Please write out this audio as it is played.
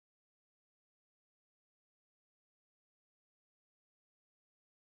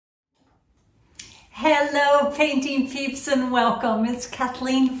Hello painting peeps and welcome. It's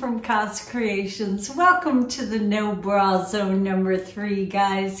Kathleen from COZ Creations. Welcome to the No Bra Zone number 3,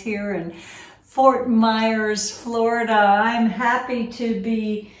 guys, here in Fort Myers, Florida. I'm happy to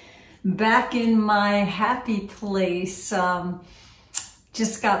be back in my happy place.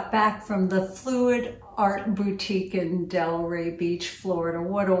 Just got back from the Fluid Art Boutique in Delray Beach, Florida.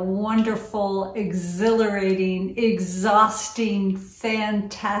 What a wonderful, exhilarating, exhausting,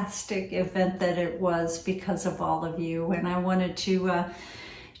 fantastic event that it was because of all of you. And I wanted to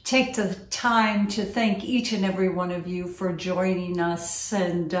take the time to thank each and every one of you for joining us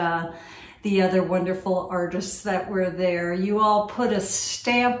and the other wonderful artists that were there. You all put a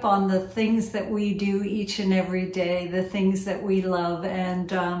stamp on the things that we do each and every day, the things that we love,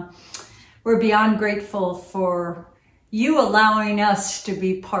 and we're beyond grateful for you allowing us to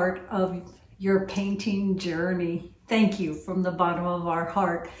be part of your painting journey. Thank you from the bottom of our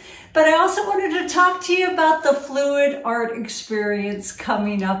heart. But I also wanted to talk to you about the Fluid Art Experience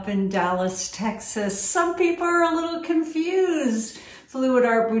coming up in Dallas, Texas. Some people are a little confused. Fluid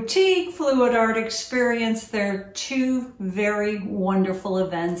Art Boutique, Fluid Art Experience, they're two very wonderful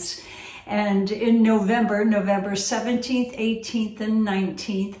events. And in November 17th, 18th, and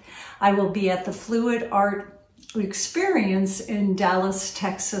 19th, I will be at the Fluid Art Experience in Dallas,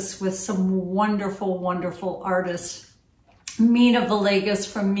 Texas with some wonderful, wonderful artists. Mina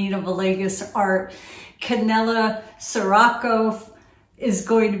Villegas from Mina Villegas Art. Canela Sirocco is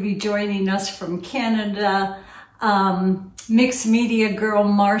going to be joining us from Canada. Mixed Media Girl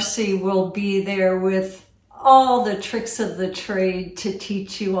Marcy will be there with all the tricks of the trade to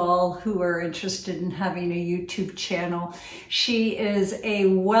teach you all who are interested in having a YouTube channel. She is a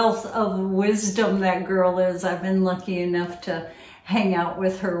wealth of wisdom, that girl is. I've been lucky enough to hang out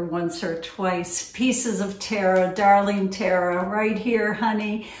with her once or twice. Pieces of Tara, Darling Tara, right here,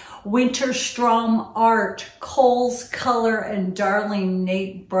 honey. Winterstrom Art, Cole's Color, and Darling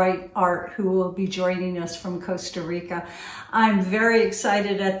Nate Bright Art, who will be joining us from Costa Rica. I'm very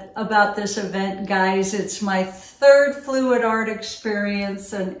excited about this event, guys. It's my 3rd Fluid Art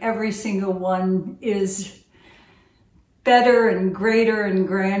Experience, and every single one is better and greater and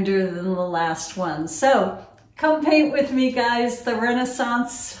grander than the last one. So come paint with me, guys. The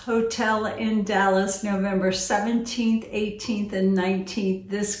Renaissance Hotel in Dallas, November 17th, 18th, and 19th.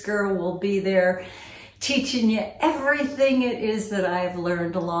 This girl will be there teaching you everything it is that I've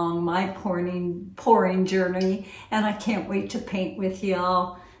learned along my pouring journey. And I can't wait to paint with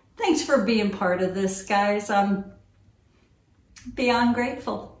y'all. Thanks for being part of this, guys. I'm beyond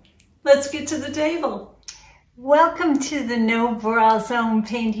grateful. Let's get to the table. Welcome to the No Bra Zone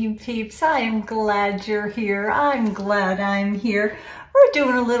painting peeps. I am glad you're here. I'm glad I'm here. We're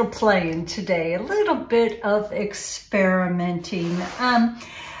doing a little playing today, a little bit of experimenting.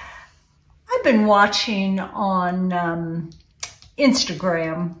 I've been watching on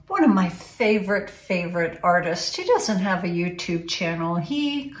Instagram one of my favorite artists. He doesn't have a YouTube channel.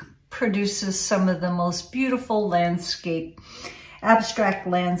 He produces some of the most beautiful abstract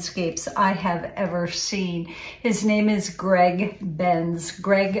landscapes I have ever seen. His name is Greg Benz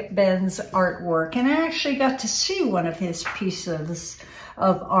Artwork, and I actually got to see one of his pieces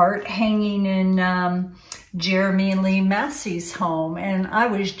of art hanging in Jeremy Lee Massey's home, and I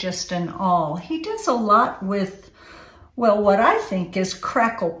was just in awe. He does a lot with, well, what I think is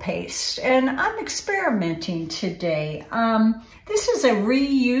crackle paste, and I'm experimenting today. This is a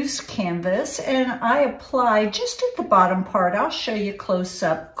reused canvas, and I apply just at the bottom part, I'll show you close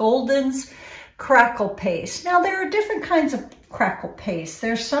up, Golden's crackle paste. Now there are different kinds of crackle paste.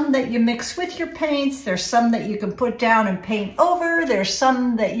 There's some that you mix with your paints, there's some that you can put down and paint over, there's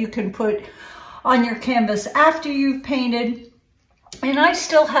some that you can put on your canvas after you've painted, and I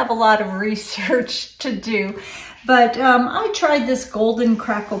still have a lot of research to do. But I tried this golden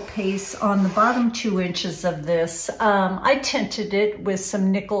crackle paste on the bottom 2 inches of this. I tinted it with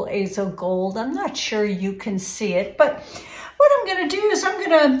some nickel azo gold. I'm not sure you can see it, but what I'm gonna do is I'm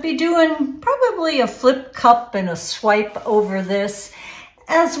gonna be doing probably a flip cup and a swipe over this,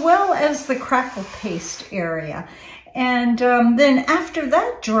 as well as the crackle paste area. And then after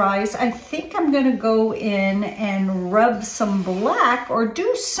that dries, I think I'm gonna go in and rub some black or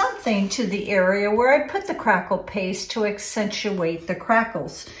do something to the area where I put the crackle paste to accentuate the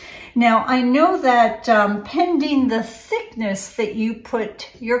crackles. Now, I know that pending the thickness that you put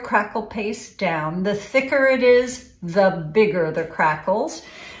your crackle paste down, the thicker it is, the bigger the crackles.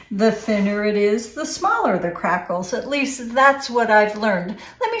 The thinner it is, the smaller the crackles. At least that's what I've learned.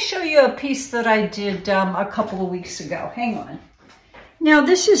 Let me show you a piece that I did a couple of weeks ago. Hang on. Now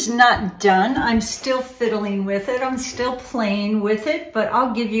this is not done. I'm still fiddling with it. I'm still playing with it, but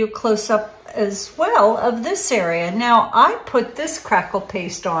I'll give you a close-up as well of this area. Now I put this crackle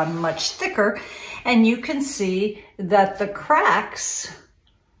paste on much thicker, and you can see that the cracks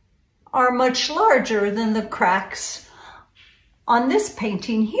are much larger than the cracks on this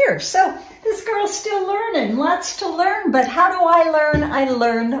painting here. So this girl's still learning, lots to learn, but how do I learn? I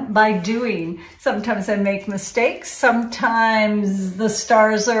learn by doing. Sometimes I make mistakes, sometimes the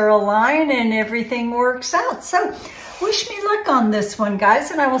stars are aligned and everything works out. So wish me luck on this one,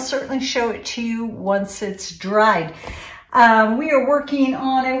 guys, and I will certainly show it to you once it's dried. We are working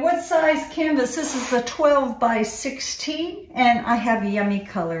on a what size canvas? This is a 12 by 16, and I have yummy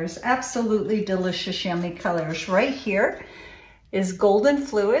colors, absolutely delicious yummy colors. Right here is Golden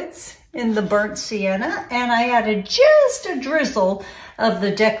Fluids in the burnt sienna, and I added just a drizzle of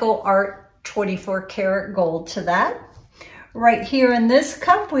the Deco Art 24 karat gold to that. Right here in this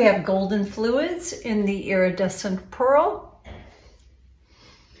cup, we have Golden Fluids in the iridescent pearl.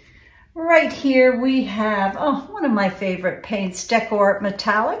 Right here we have, oh, one of my favorite paints, Deco Art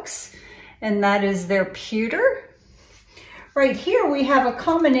Metallics, and that is their pewter. Right here we have a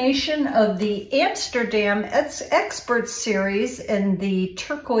combination of the Amsterdam Expert series in the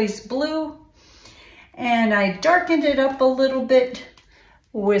turquoise blue, and I darkened it up a little bit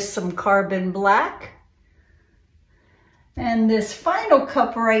with some carbon black. And this final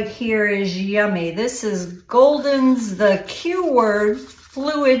cup right here is yummy. This is Golden's, the Q word,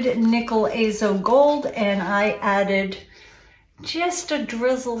 Fluid Nickel Azo Gold, and I added just a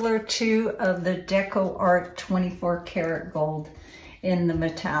drizzle or two of the Deco Art 24 karat gold in the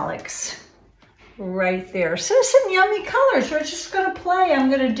metallics right there. So some yummy colors. We're just gonna play. I'm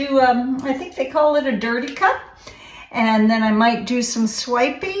gonna do, I think they call it a dirty cup, and then I might do some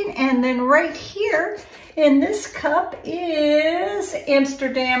swiping, and then right here in this cup is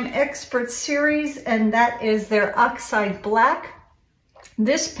Amsterdam Expert Series, and that is their Oxide Black.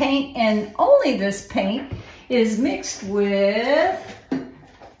 This paint, and only this paint, is mixed with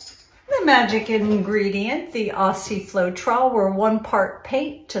the magic ingredient, the Aussie Floetrol. We're 1 part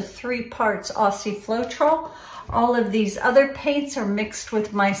paint to 3 parts Aussie Floetrol. All of these other paints are mixed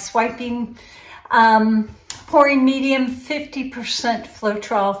with my swiping pouring medium, 50%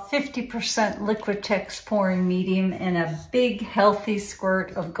 Floetrol, 50% Liquitex pouring medium, and a big healthy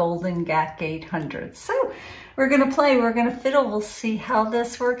squirt of Golden GAC 800. So we're gonna play, we're gonna fiddle, we'll see how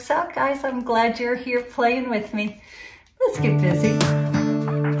this works out, guys. I'm glad you're here playing with me. Let's get busy.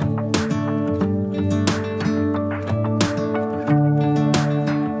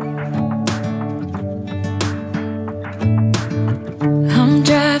 I'm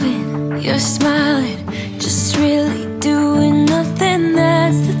driving, you're smiling, just really doing nothing.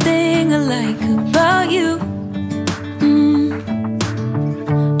 That's the thing I like about you.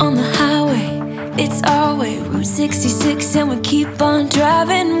 On the highway, it's our way, Route 66, and we keep on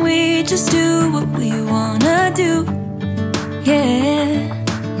driving. We just do what we wanna do. Yeah,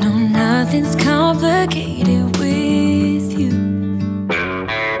 no, nothing's complicated with you.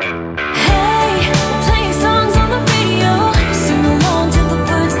 Hey, playing songs on the radio, sing along to the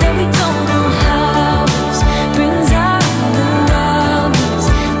words that we don't know how. Brings out the wildness,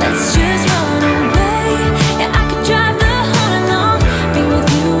 let's just run away. Yeah, I could drive the whole night long. Being with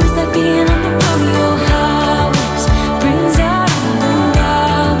you is like being on the rodeo highways. Brings out the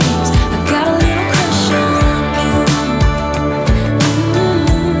wildness, I got a little crush on you.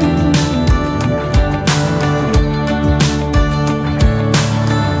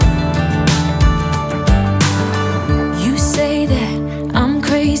 You say that I'm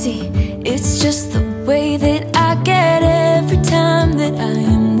crazy, it's just the way that I get every time that I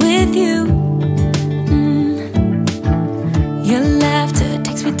am with you. Your laughter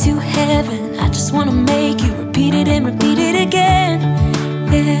takes me to heaven. I just wanna make you repeat it and repeat it again.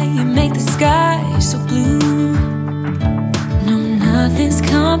 Yeah, you make the sky so blue. No, nothing's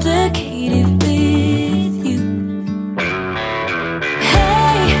complicated with you.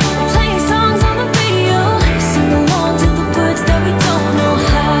 Hey, playing songs on the radio, sing along to the words that we don't know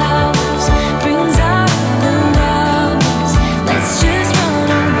how. Brings out the wildness, let's just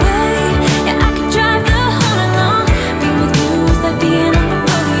run away. Yeah, I could drive the whole night long. Being with you is like being on the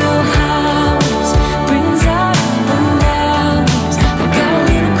rodeo highways. Brings out the wildness, I got a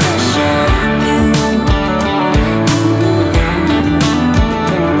little crush on you.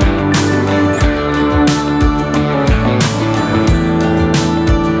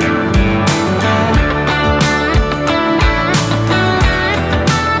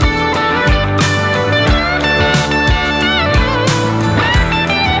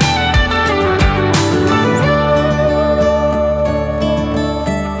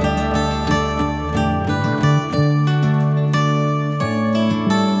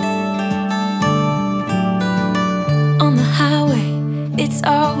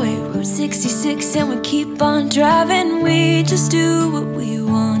 66 and we keep on driving. We just do what we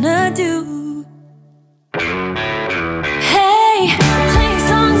wanna do. Hey, playing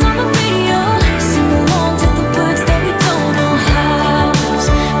songs on the radio, sing along to the words that we don't know how.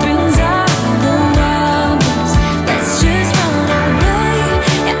 Brings out the wildness. Let's just run away.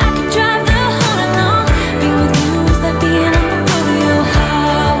 Yeah, I could drive the whole night long. Being with you is like being on the rodeo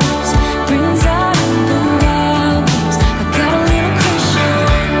house. Brings out the wildness. I got a little crush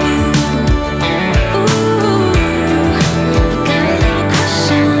on you. Ooh, I got a little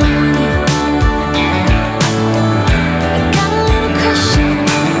crush on you. I got a little crush on you.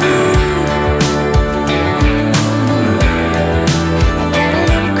 I got a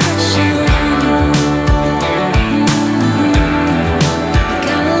little crush on you. I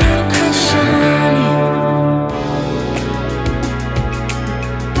got a little crush on you.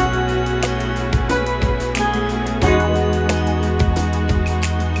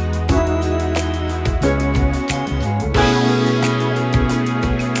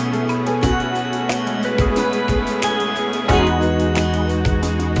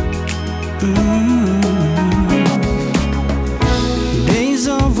 Days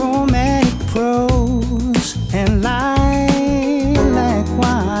of romantic prose and lilac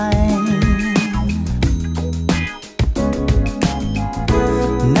wine.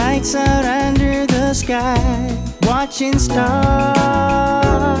 Nights out under the sky, watching stars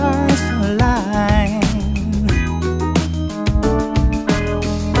align.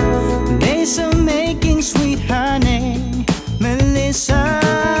 Days of making sweet honey, Melissa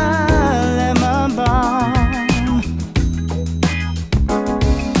lemon balm.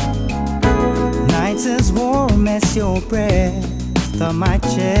 Nights as warm as your breath on my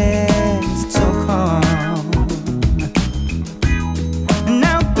chest, so calm.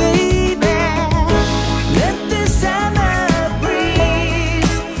 Now, baby, let the summer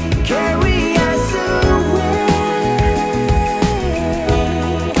breeze carry us away.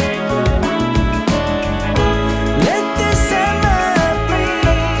 Let the summer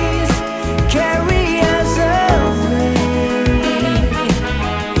breeze carry us away.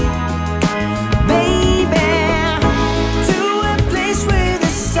 Baby, to a place where the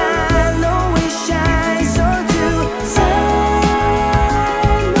sun always shines.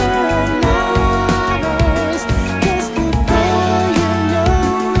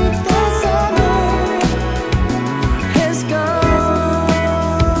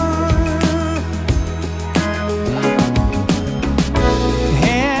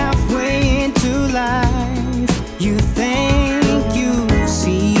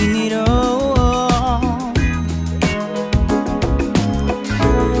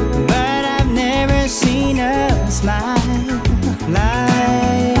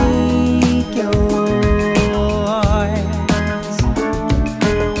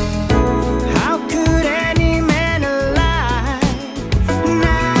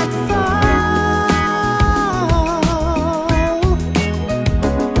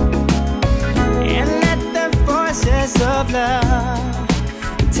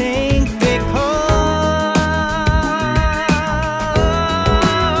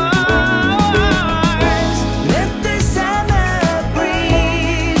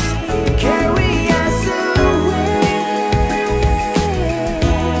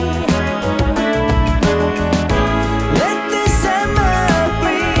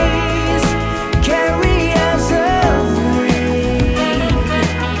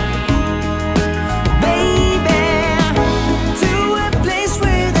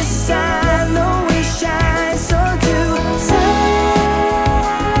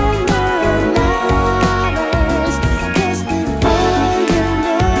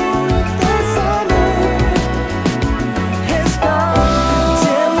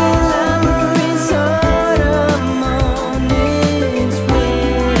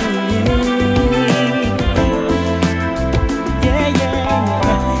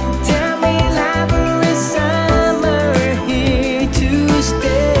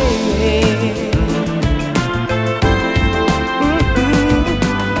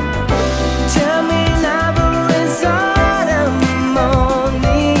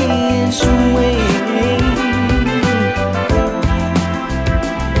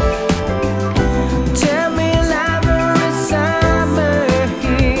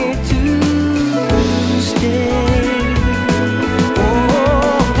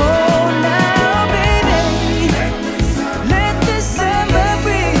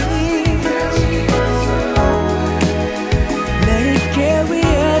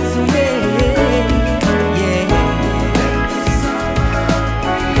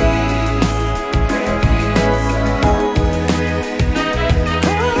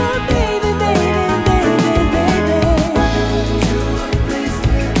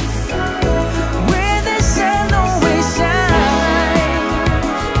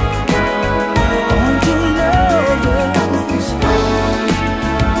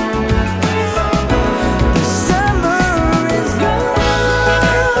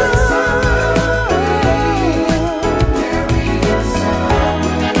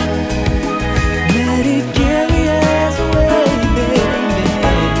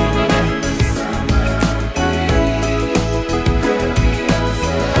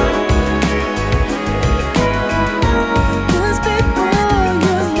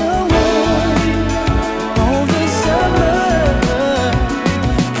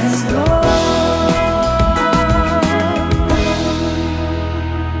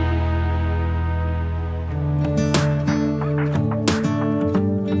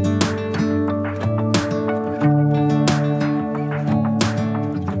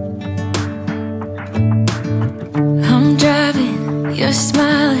 just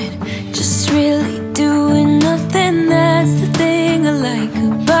smiling, just really doing nothing. That's the thing I like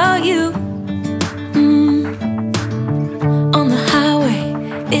about you. On the highway,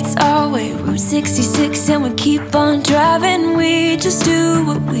 it's our way, Route 66, and we keep on driving. We just do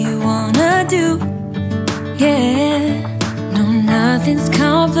what we wanna do. Yeah, no, nothing's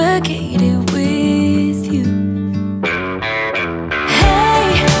complicated with you.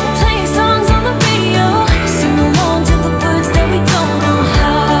 Hey, playing songs on the radio, sing along to the words that we don't know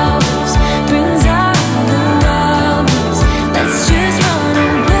how. Brings out the wildness, let's just run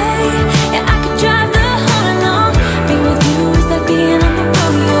away. Yeah, I could drive the whole along, being with you is like being on the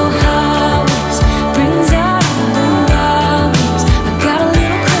rodeo highways. Brings out the wildness, I got a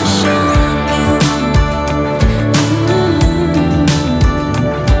little crush on you.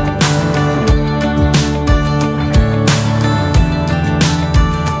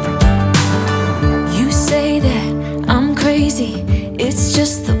 You say that I'm crazy, it's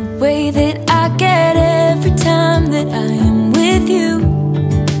just the way that I get every time that I am with you.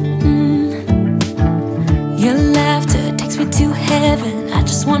 Your laughter takes me to heaven, I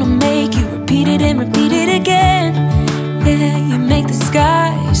just wanna make you repeat it and repeat it again. Yeah, you make the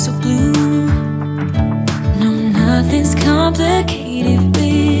sky so blue. No, nothing's complicated